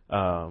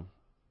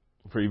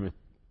 For even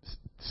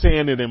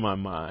saying it in my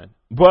mind.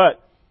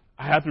 But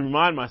I have to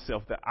remind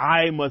myself that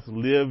I must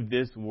live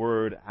this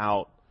word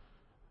out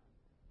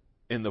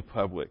in the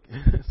public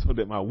so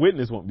that my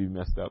witness won't be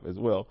messed up as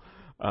well.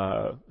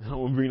 I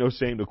won't bring no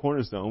shame to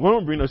Cornerstone. I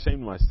won't bring no shame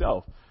to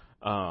myself.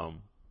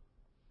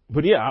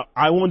 But yeah,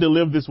 I want to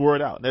live this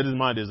word out. That is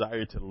my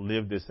desire, to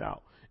live this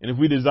out. And if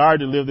we desire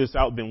to live this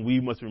out, then we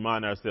must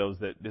remind ourselves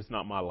that this is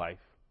not my life.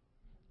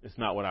 It's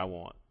not what I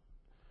want.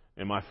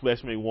 And my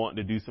flesh may want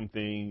to do some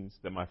things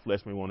that my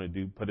flesh may want to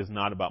do, but it's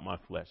not about my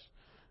flesh.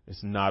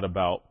 It's not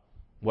about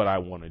what I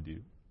want to do.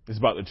 It's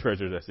about the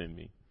treasure that's in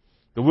me.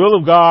 The will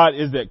of God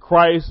is that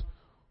Christ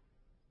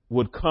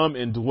would come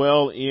and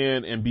dwell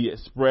in and be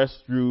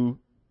expressed through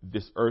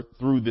this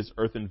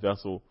earthen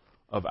vessel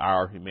of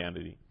our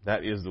humanity.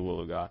 That is the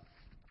will of God.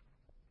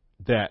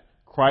 That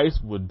Christ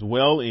would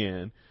dwell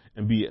in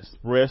and be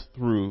expressed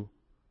through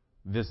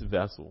this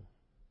vessel.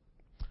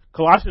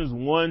 Colossians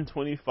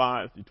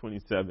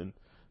 1:25-27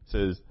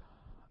 says,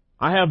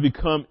 I have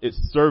become its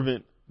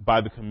servant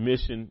by the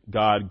commission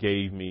God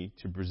gave me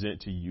to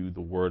present to you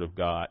the word of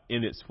God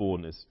in its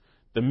fullness,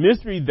 the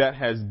mystery that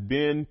has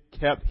been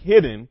kept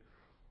hidden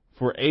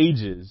for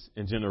ages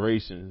and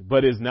generations,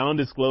 but is now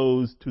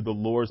disclosed to the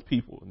Lord's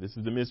people. And this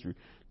is the mystery.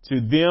 To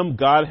them,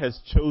 God has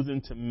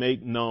chosen to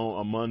make known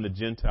among the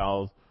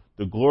Gentiles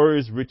the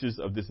glorious riches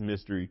of this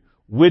mystery,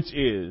 which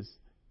is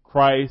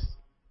Christ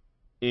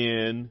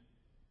in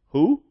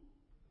who?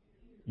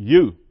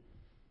 You,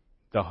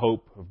 the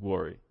hope of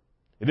glory.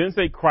 It didn't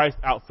say Christ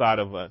outside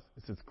of us.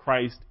 It says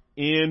Christ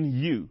in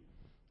you.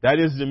 That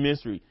is the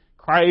mystery.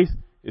 Christ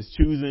is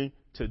choosing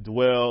to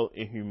dwell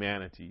in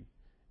humanity,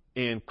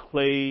 in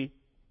clay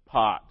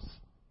pots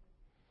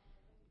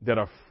that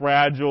are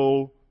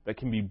fragile, that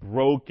can be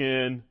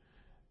broken,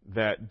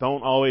 that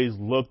don't always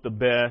look the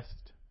best,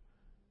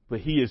 but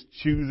he is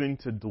choosing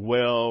to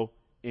dwell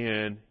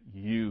in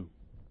you.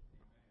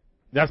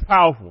 That's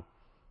powerful.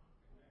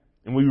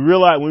 And when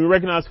we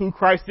recognize who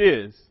Christ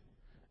is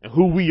and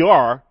who we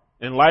are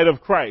in light of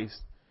Christ,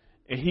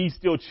 and he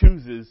still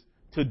chooses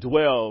to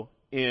dwell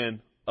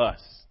in us.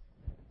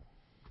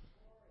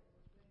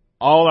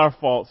 All our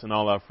faults and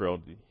all our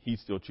frailty, he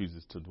still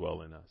chooses to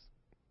dwell in us.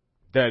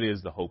 That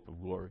is the hope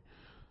of glory.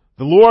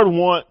 The Lord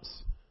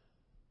wants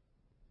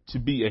to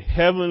be a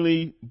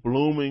heavenly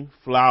blooming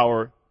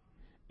flower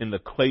in the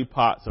clay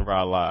pots of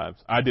our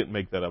lives. I didn't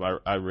make that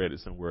up. I read it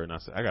somewhere and I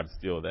said, I got to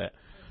steal that.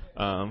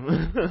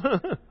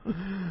 The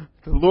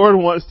Lord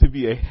wants to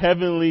be a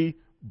heavenly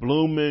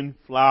blooming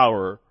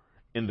flower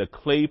in the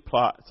clay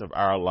pots of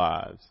our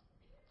lives.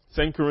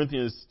 2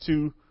 Corinthians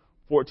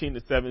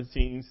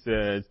 2:14-17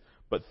 says,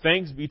 but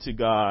thanks be to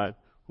God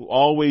who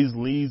always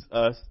leads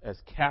us as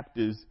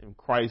captives in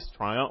Christ's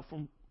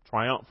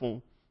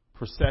triumphal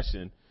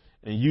procession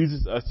and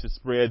uses us to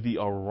spread the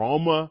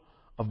aroma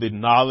of the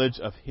knowledge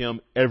of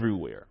him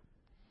everywhere.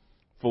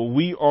 For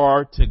we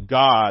are to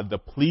God the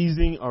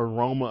pleasing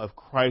aroma of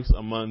Christ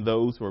among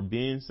those who are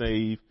being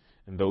saved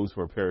and those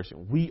who are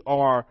perishing. We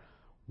are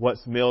what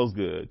smells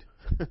good.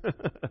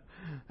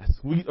 A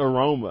sweet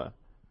aroma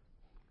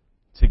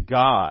to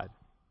God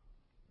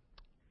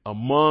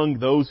among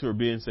those who are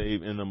being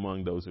saved and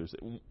among those who are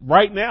saved.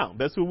 Right now,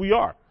 that's who we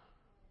are.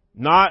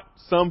 Not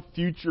some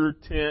future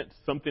tense,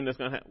 something that's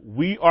going to happen.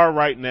 We are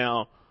right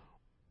now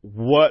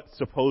what's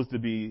supposed to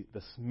be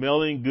the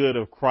smelling good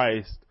of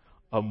Christ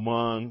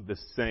among the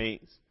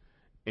saints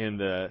and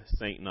the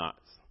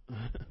saint-nots.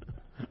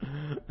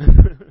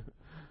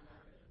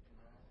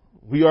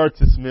 We are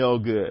to smell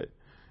good.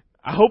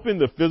 I hope in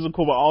the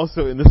physical, but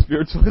also in the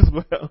spiritual as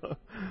well,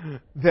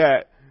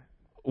 that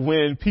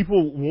when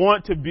people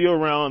want to be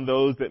around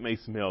those that may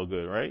smell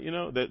good, right? You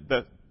know,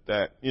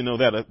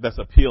 that's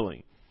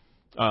appealing.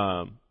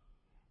 That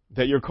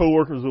your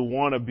coworkers will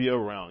want to be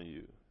around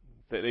you.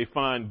 That they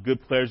find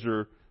good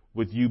pleasure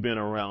with you being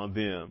around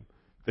them.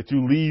 That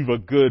you leave a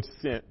good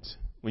scent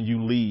when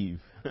you leave.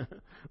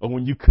 Or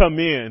when you come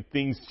in,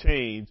 things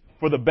change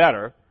for the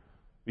better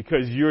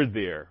because you're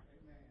there.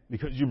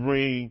 Because you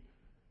bring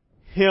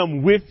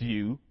him with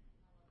you,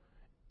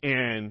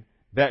 and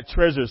that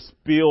treasure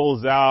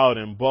spills out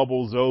and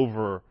bubbles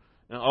over,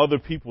 and other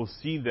people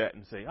see that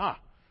and say,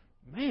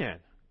 man,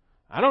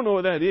 I don't know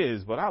what that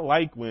is, but I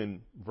like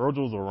when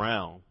Virgil's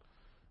around.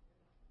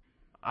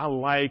 I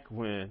like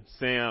when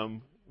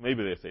Sam,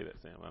 maybe they say that,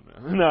 Sam,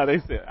 I don't know. No, they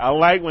say, I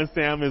like when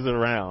Sam is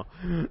around.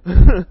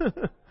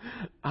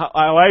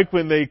 I like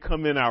when they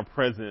come in our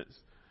presence.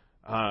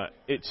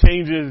 It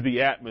changes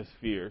the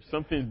atmosphere.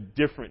 Something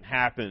different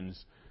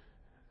happens.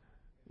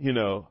 You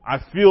know, I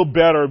feel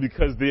better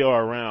because they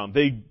are around.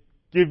 They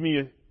give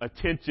me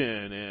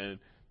attention and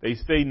they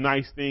say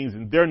nice things,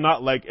 and they're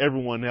not like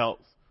everyone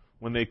else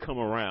when they come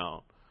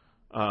around.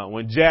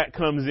 When Jack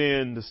comes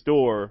in the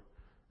store,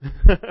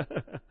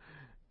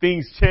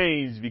 things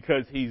change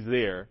because he's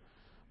there.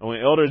 And when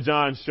Elder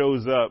John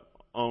shows up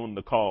on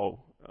the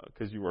call,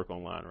 because you work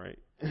online, right?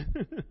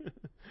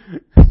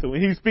 So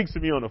when he speaks to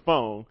me on the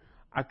phone,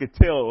 I could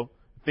tell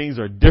things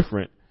are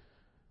different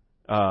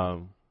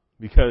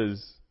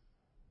because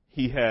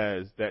he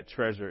has that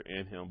treasure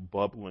in him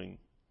bubbling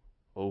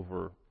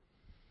over,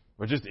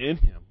 or just in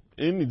him.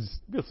 It needs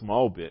to be a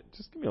small bit.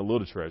 Just give me a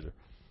little treasure.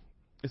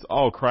 It's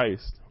all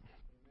Christ.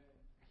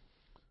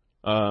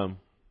 God's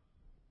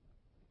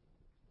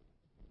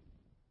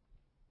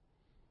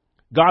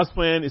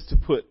plan is to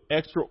put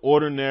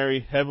extraordinary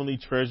heavenly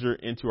treasure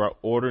into our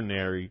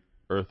ordinary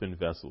earthen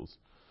vessels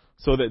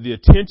so that the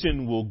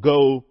attention will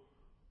go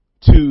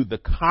to the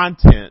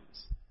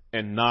contents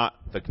and not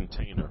the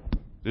container.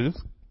 I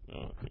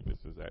think this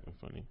is acting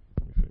funny.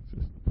 Let me fix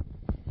this.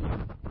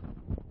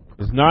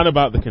 It's not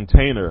about the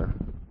container,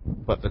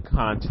 but the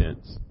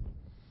contents.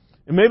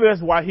 And maybe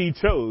that's why he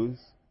chose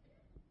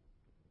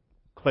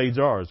clay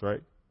jars,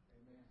 right?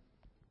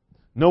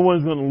 No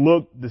one's going to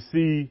look to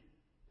see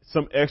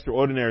some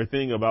extraordinary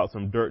thing about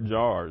some dirt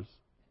jars.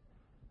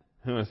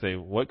 I'm going to say,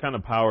 what kind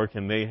of power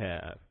can they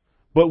have?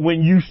 But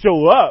when you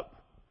show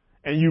up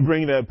and you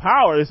bring that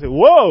power, they say,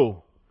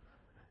 whoa,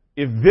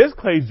 if this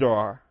clay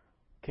jar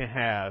can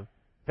have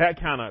that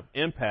kind of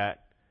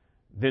impact,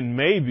 then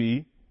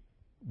maybe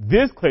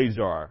this clay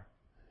jar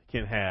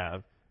can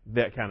have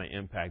that kind of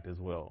impact as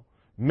well.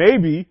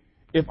 Maybe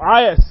if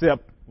I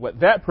accept what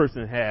that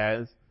person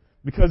has,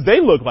 because they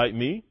look like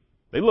me,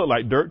 they look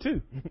like dirt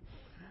too.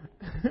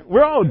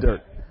 We're all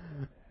dirt.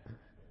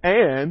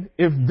 And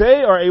if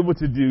they are able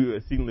to do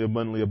exceedingly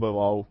abundantly above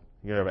all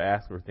you ever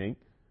ask or think,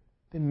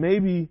 then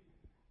maybe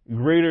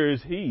greater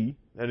is he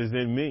that is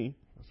in me.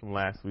 That's from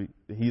last week.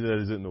 The he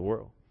that is in the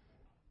world.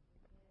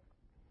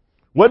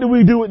 What do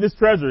we do with this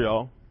treasure,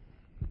 y'all?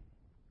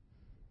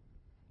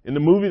 In the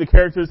movie, the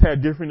characters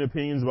had different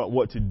opinions about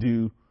what to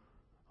do,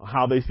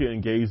 how they should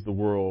engage the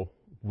world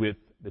with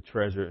the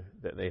treasure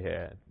that they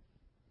had.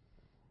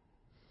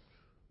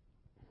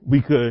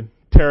 We could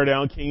tear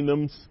down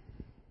kingdoms.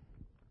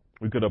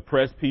 We could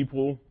oppress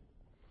people.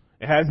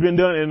 It has been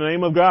done in the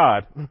name of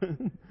God.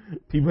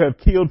 People have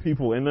killed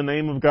people in the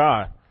name of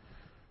God.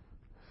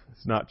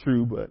 It's not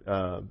true,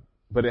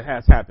 but it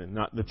has happened.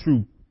 Not the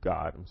true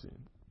God, I'm saying.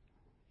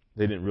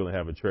 They didn't really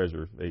have a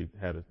treasure. They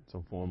had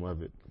some form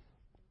of it.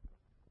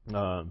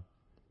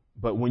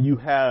 But when you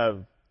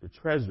have the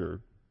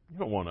treasure, you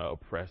don't want to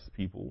oppress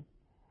people.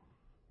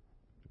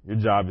 Your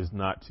job is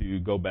not to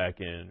go back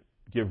and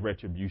give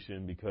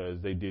retribution because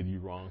they did you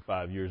wrong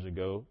 5 years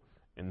ago,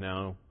 and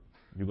now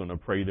you're going to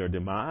pray their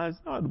demise.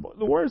 No,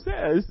 the word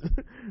says,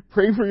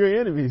 pray for your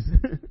enemies.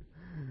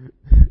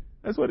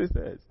 That's what it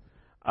says.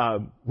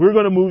 We're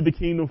going to move the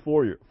kingdom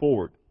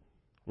forward.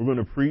 We're going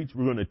to preach.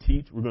 We're going to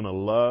teach. We're going to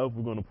love.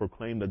 We're going to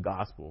proclaim the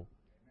gospel.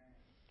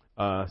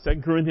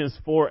 2 Corinthians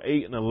 4,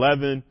 8, and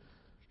 11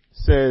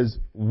 says,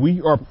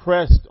 we are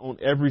pressed on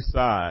every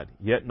side,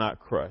 yet not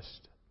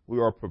crushed. We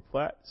are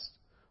perplexed,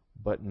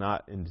 but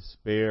not in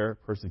despair,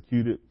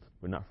 persecuted,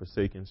 but not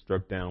forsaken,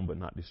 struck down, but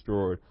not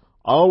destroyed,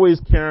 always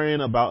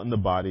carrying about in the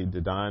body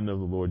the dying of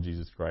the Lord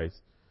Jesus Christ,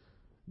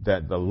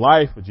 that the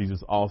life of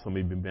Jesus also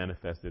may be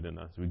manifested in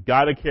us. We've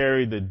got to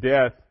carry the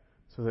death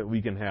so that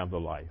we can have the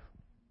life.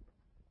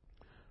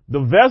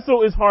 The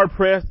vessel is hard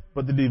pressed,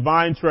 but the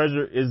divine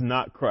treasure is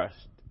not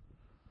crushed.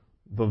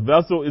 The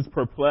vessel is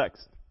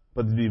perplexed,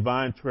 but the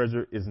divine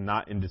treasure is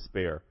not in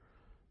despair.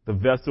 The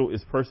vessel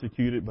is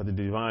persecuted, but the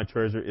divine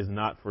treasure is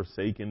not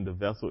forsaken. The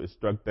vessel is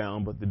struck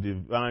down, but the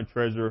divine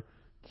treasure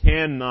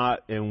cannot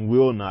and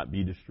will not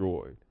be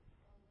destroyed.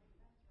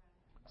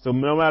 So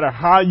no matter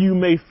how you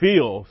may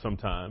feel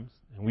sometimes,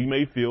 and we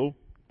may feel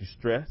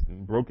distressed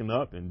and broken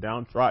up and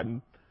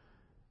downtrodden,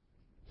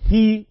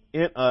 he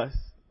in us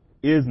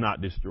is not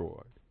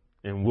destroyed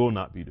and will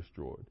not be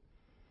destroyed.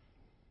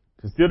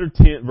 Consider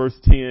verse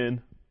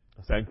 10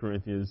 of 2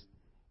 Corinthians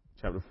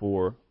chapter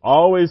 4,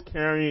 always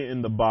carrying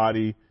in the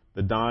body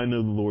the dying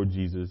of the Lord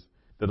Jesus,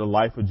 that the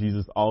life of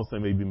Jesus also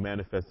may be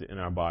manifested in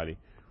our body.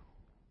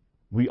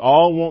 We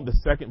all want the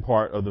second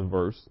part of the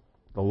verse,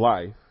 the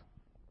life,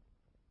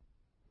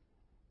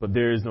 but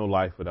there is no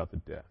life without the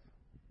death.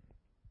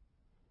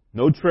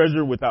 No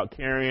treasure without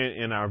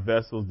carrying in our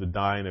vessels the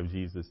dying of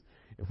Jesus.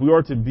 If we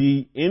are to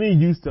be any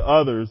use to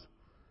others,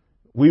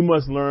 we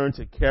must learn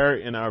to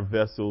carry in our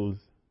vessels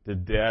the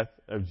death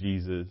of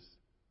Jesus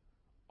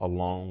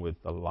along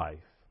with the life.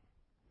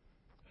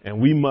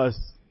 And we must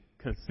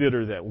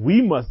consider that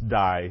we must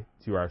die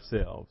to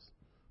ourselves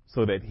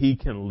so that he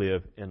can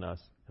live in us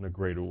in a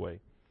greater way.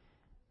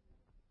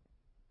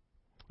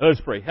 Let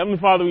us pray. Heavenly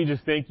Father, we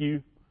just thank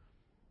you.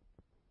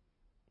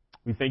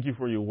 We thank you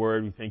for your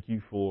word. We thank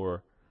you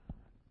for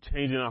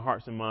changing our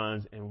hearts and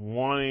minds and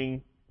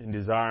wanting and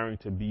desiring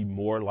to be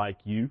more like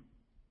you.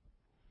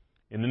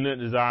 And in that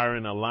desire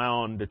and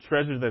allowing the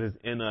treasure that is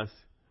in us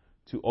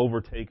to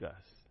overtake us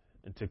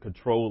and to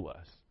control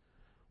us.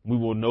 We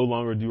will no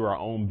longer do our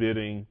own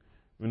bidding.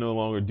 We no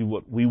longer do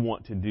what we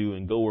want to do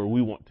and go where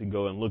we want to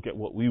go and look at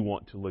what we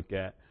want to look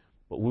at.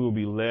 But we will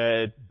be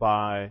led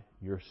by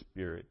your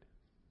Spirit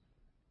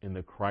in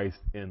the Christ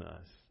in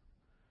us.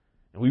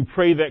 And we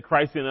pray that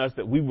Christ in us,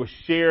 that we will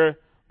share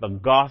the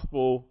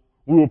gospel.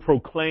 We will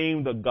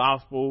proclaim the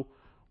gospel.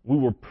 We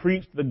will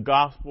preach the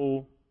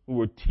gospel. We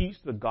will teach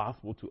the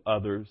gospel to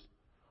others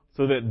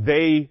so that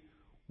they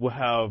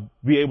will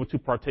be able to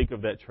partake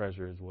of that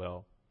treasure as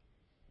well.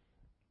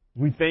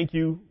 We thank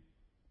you.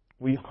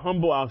 We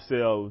humble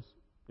ourselves,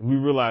 and we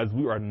realize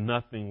we are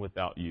nothing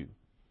without you.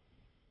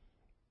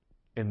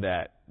 And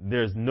that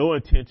there's no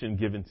attention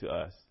given to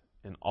us,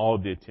 and all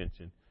the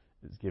attention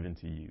is given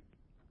to you.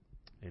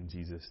 In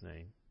Jesus'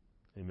 name,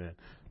 amen.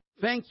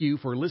 Thank you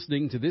for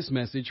listening to this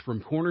message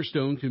from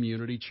Cornerstone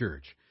Community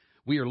Church.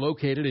 We are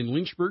located in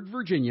Lynchburg,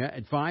 Virginia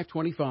at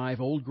 525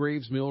 Old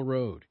Graves Mill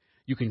Road.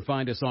 You can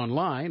find us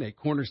online at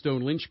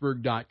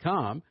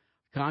cornerstonelynchburg.com.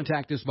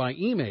 Contact us by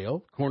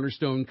email,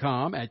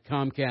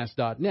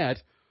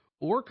 cornerstonecom@comcast.net,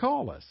 or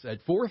call us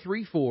at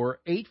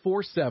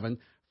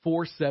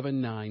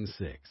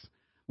 434-847-4796.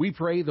 We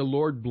pray the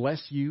Lord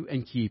bless you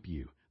and keep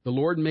you. The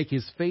Lord make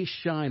his face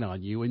shine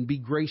on you and be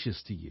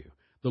gracious to you.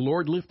 The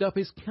Lord lift up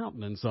his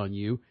countenance on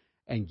you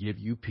and give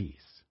you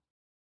peace.